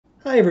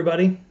Hi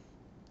everybody.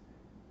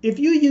 If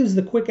you use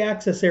the quick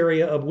access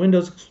area of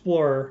Windows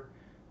Explorer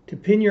to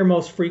pin your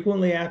most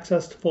frequently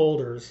accessed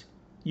folders,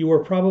 you were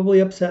probably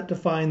upset to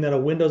find that a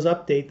Windows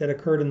update that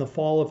occurred in the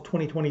fall of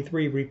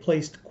 2023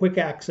 replaced quick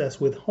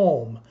access with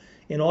Home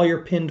and all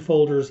your pinned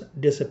folders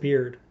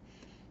disappeared.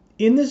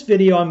 In this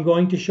video, I'm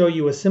going to show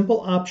you a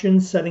simple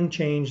options setting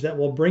change that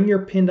will bring your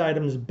pinned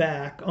items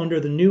back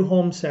under the new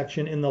Home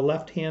section in the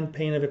left-hand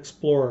pane of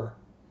Explorer.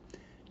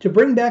 To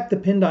bring back the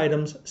pinned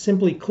items,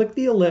 simply click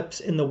the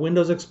ellipse in the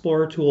Windows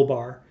Explorer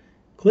toolbar,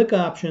 click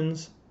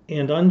Options,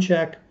 and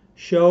uncheck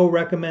Show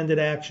Recommended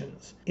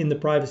Actions in the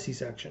Privacy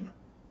section.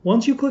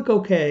 Once you click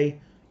OK,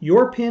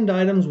 your pinned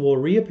items will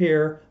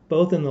reappear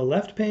both in the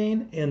left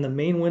pane and the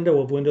main window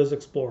of Windows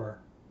Explorer.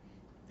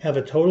 Have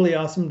a totally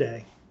awesome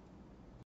day.